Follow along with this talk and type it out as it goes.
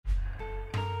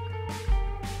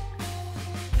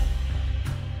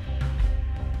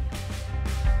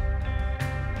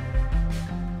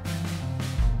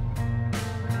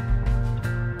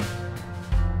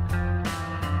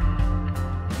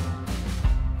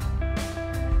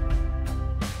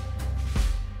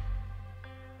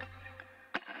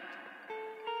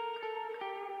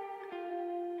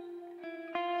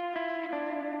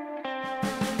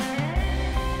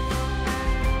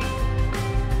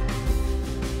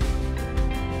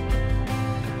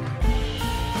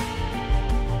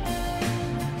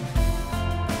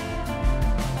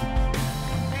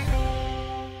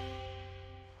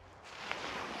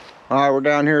All right, we're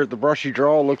down here at the brushy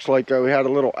draw. Looks like we had a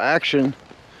little action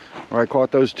where I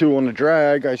caught those two on the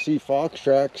drag. I see fox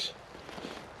tracks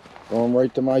going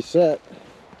right to my set.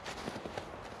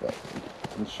 But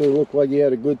it sure looked like he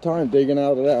had a good time digging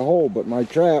out of that hole, but my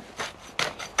trap,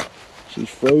 she's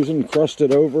frozen,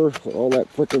 crusted over. All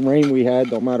that frickin' rain we had,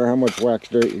 don't matter how much wax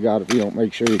dirt you got, if you don't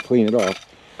make sure you clean it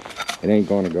off, it ain't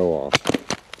gonna go off.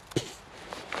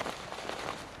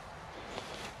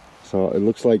 So it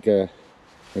looks like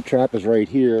the trap is right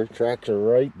here, tracks are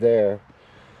right there,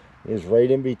 is right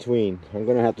in between. I'm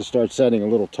gonna have to start setting a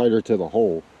little tighter to the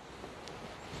hole.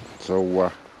 So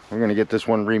we're gonna get this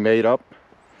one remade up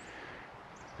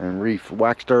and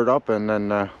wax dirt up, and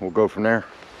then we'll go from there.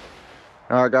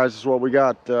 All right, guys, this is what we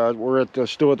got. We're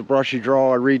still at the brushy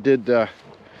draw. I redid that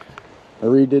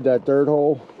dirt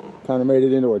hole, kind of made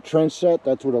it into a trench set.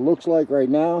 That's what it looks like right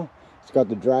now. It's got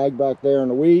the drag back there in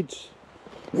the weeds.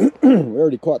 We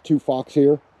already caught two fox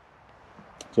here,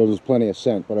 so there's plenty of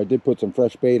scent, but I did put some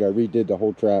fresh bait. I redid the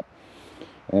whole trap,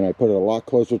 and I put it a lot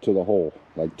closer to the hole,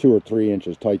 like 2 or 3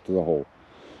 inches tight to the hole,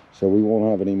 so we won't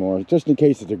have any more. Just in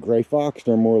case it's a gray fox,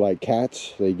 they're more like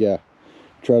cats. They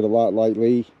tread a lot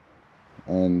lightly,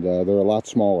 and they're a lot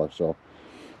smaller, so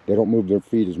they don't move their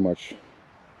feet as much.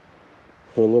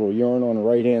 Put a little urine on the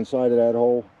right hand side of that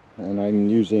hole, and I'm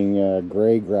using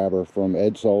gray grabber from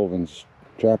Ed Sullivan's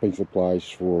trapping supplies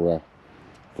for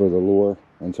the lure,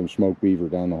 and some smoked beaver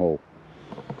down the hole.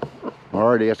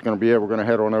 Alrighty, that's going to be it. We're going to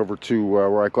head on over to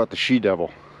where I caught the she-devil,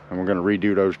 and we're going to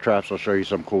redo those traps. I'll show you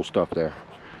some cool stuff there.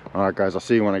 Alright guys, I'll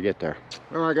see you when I get there.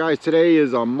 Alright guys, today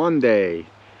is a Monday,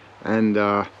 and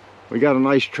we got a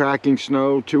nice tracking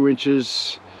snow, 2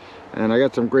 inches, and I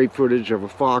got some great footage of a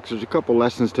fox. There's a couple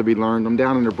lessons to be learned. I'm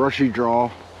down in the brushy draw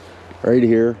right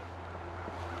here.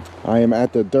 I am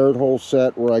at the dirt hole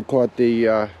set where I caught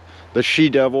the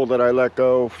she-devil that I let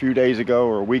go a few days ago,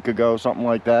 or a week ago, something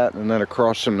like that. And then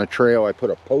across from the trail I put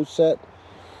a post set,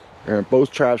 and both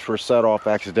traps were set off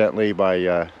accidentally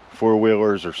by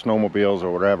four-wheelers or snowmobiles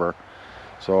or whatever.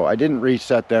 So I didn't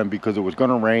reset them because it was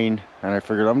going to rain, and I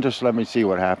figured let me see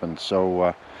what happens. So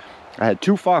I had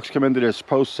two fox come into this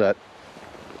post set,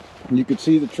 and you could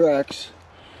see the tracks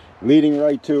leading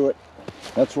right to it.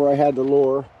 That's where I had the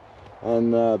lure,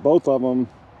 and both of them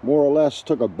more or less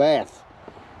took a bath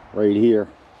right here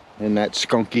in that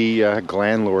skunky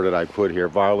gland lure that I put here.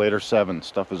 Violator 7,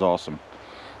 stuff is awesome.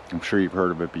 I'm sure you've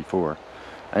heard of it before.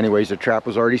 Anyways, the trap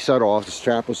was already set off. This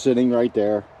trap was sitting right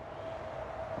there,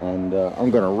 and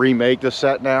I'm going to remake the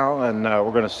set now, and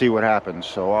we're going to see what happens.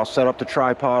 So I'll set up the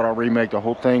tripod, I'll remake the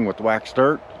whole thing with wax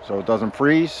dirt so it doesn't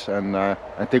freeze, and I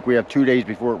think we have 2 days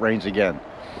before it rains again.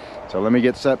 So let me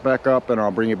get set back up, and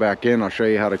I'll bring you back in. I'll show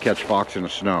you how to catch fox in the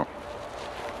snow.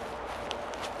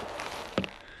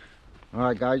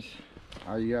 Alright guys,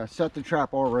 I set the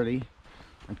trap already.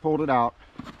 I pulled it out,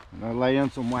 and I lay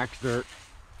in some wax dirt.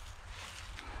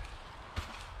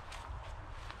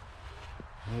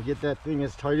 And get that thing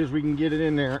as tight as we can get it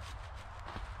in there,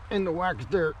 in the wax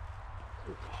dirt.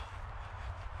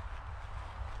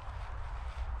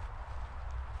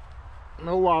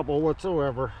 No wobble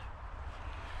whatsoever.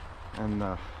 And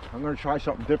I'm going to try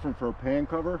something different for a pan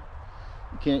cover.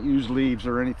 You can't use leaves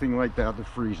or anything like that that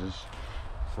freezes.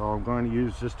 So I'm going to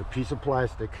use just a piece of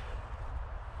plastic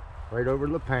right over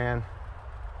the pan.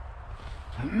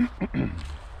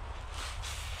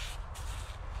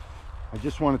 I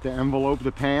just want it to envelope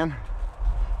the pan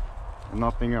and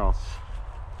nothing else.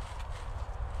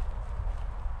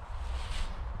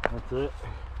 That's it.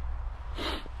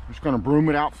 I'm just going to broom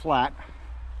it out flat.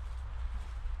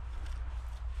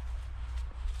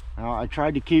 Now I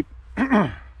tried to keep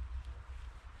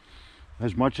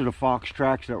as much of the fox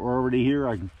tracks that were already here,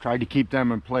 I tried to keep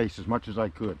them in place as much as I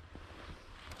could.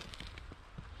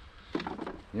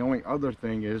 The only other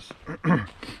thing is,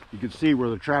 you can see where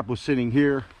the trap was sitting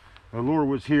here, the lure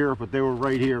was here, but they were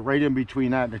right here, right in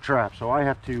between that and the trap. So I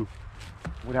have to,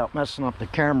 without messing up the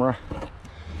camera,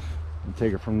 and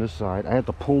take it from this side, I have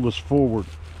to pull this forward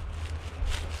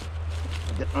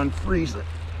to unfreeze it.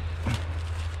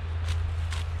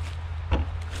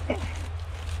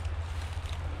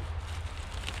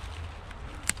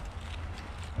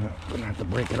 I'm gonna have to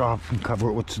break it off and cover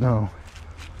it with snow.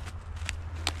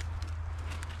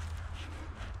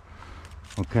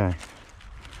 Okay,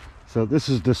 so this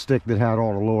is the stick that had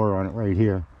all the lure on it right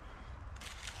here.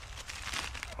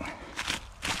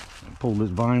 Pull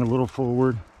this vine a little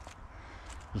forward,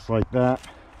 just like that.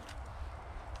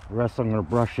 The rest I'm going to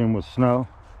brush in with snow.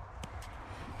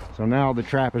 So now the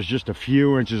trap is just a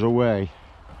few inches away.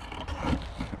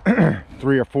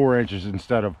 3 or 4 inches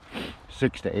instead of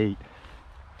 6 to 8.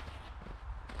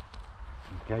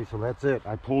 Okay, so that's it.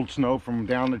 I pulled snow from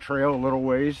down the trail a little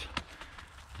ways,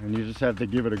 and you just have to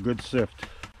give it a good sift.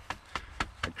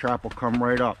 The trap will come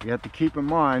right up. You have to keep in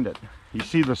mind that you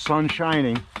see the sun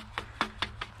shining.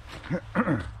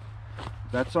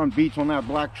 That sun beats on that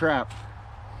black trap,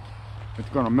 it's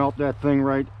going to melt that thing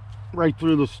right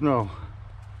through the snow.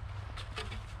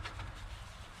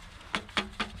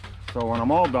 So when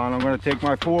I'm all done, I'm going to take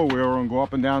my four-wheeler and go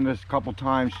up and down this a couple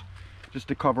times just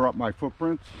to cover up my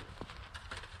footprints.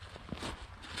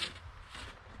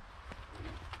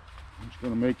 I'm just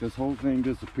going to make this whole thing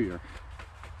disappear.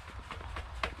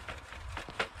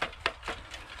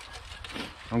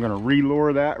 I'm going to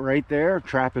re-lure that right there.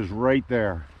 Trap is right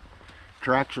there.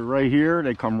 Tracks are right here.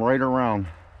 They come right around.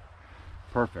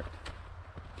 Perfect.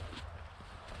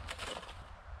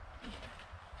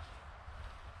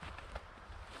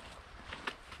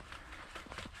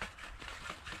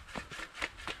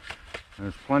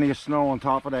 There's plenty of snow on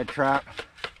top of that trap.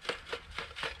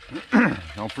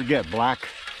 Don't forget, black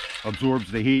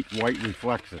absorbs the heat, white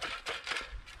reflects it.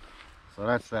 So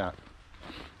that's that.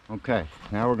 Okay,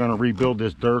 now we're going to rebuild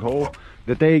this dirt hole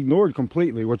that they ignored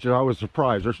completely, which I was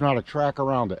surprised. There's not a track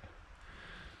around it.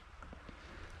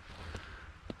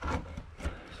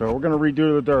 So we're going to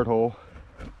redo the dirt hole.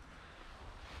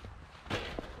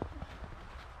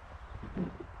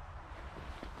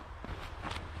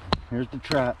 Here's the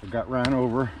trap that got ran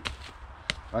over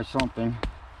by something.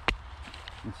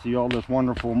 You see all this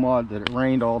wonderful mud that it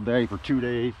rained all day for 2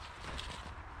 days.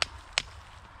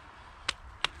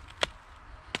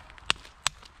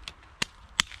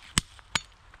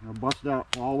 I'll bust out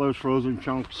all those frozen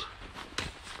chunks.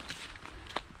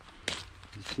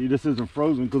 You see, this isn't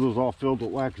frozen because it was all filled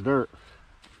with wax dirt.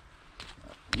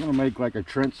 I'm going to make like a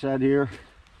trench set here.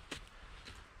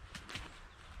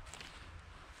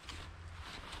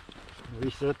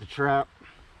 Reset the trap.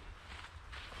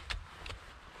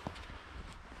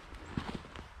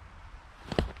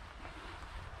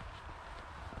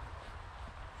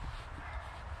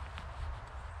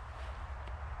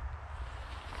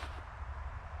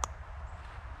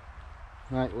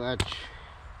 Night latch.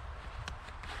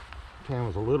 Can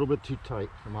was a little bit too tight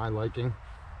for my liking.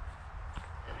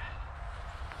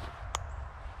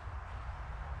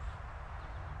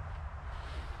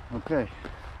 Okay.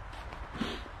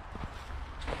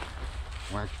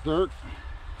 Wax dirt.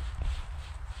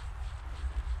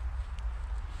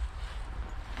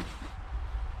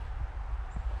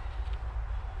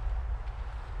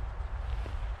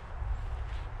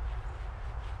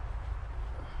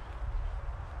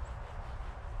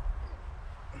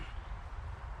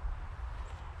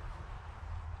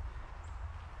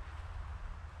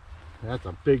 That's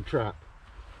a big trap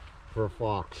for a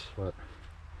fox, but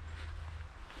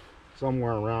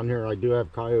somewhere around here I do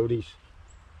have coyotes.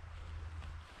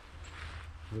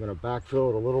 I'm going to backfill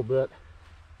it a little bit.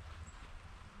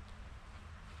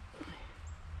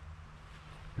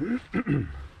 Little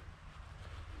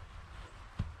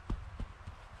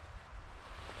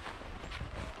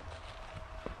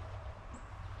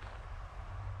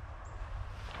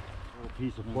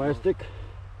piece of plastic.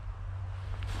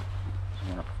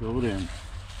 I'm going to fill it in.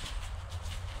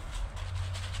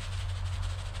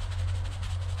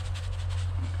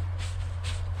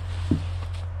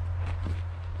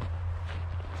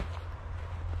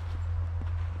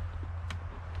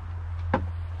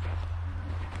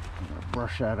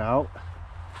 Brush that out.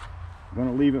 I'm going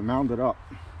to leave it mounted up.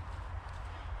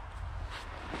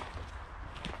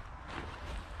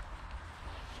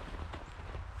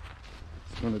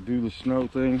 It's going to do the snow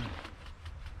thing.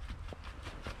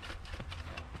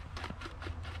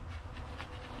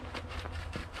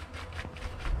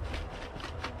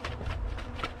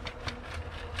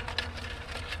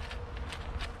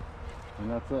 And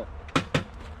that's it.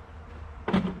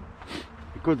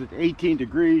 Because it's 18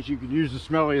 degrees, you can use the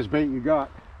smelliest bait you got.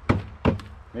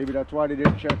 Maybe that's why they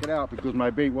didn't check it out, because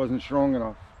my bait wasn't strong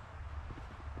enough.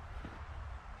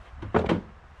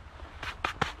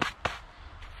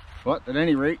 But at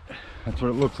any rate, that's what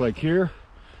it looks like here.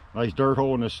 Nice dirt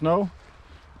hole in the snow,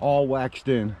 all waxed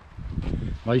in.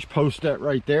 Nice post set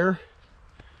right there.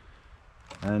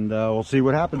 And we'll see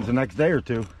what happens the next day or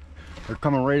two. They're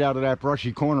coming right out of that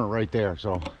brushy corner right there,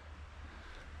 so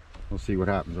we'll see what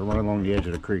happens. They're right along the edge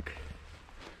of the creek.